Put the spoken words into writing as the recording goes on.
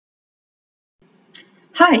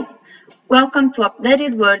Hi, welcome to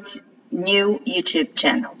Updated Words new YouTube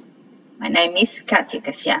channel. My name is Katia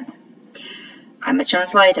Cassiano. I'm a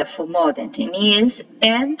translator for more than 10 years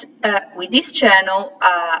and with this channel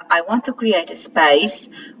I want to create a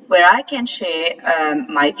space where I can share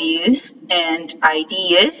my views and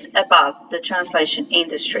ideas about the translation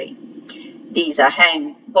industry. These are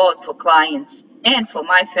aimed both for clients and for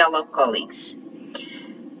my fellow colleagues.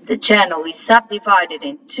 The channel is subdivided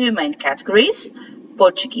in two main categories: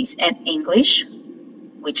 Portuguese and English,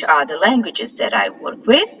 which are the languages that I work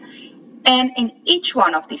with, and in each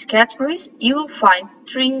one of these categories you will find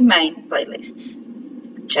three main playlists.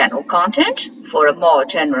 General content for a more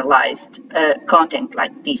generalized content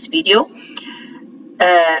like this video,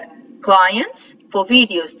 clients for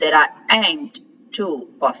videos that are aimed to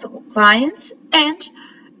possible clients, and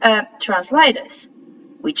translators,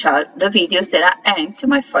 which are the videos that are aimed to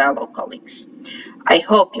my fellow colleagues. I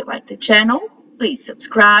hope you like the channel. Please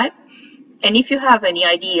subscribe, and if you have any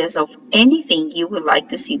ideas of anything you would like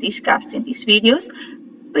to see discussed in these videos,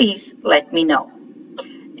 please let me know,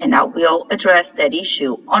 and I will address that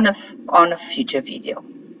issue on a future video.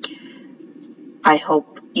 I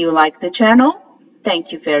hope you like the channel.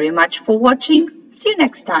 Thank you very much for watching. See you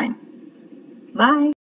next time. Bye.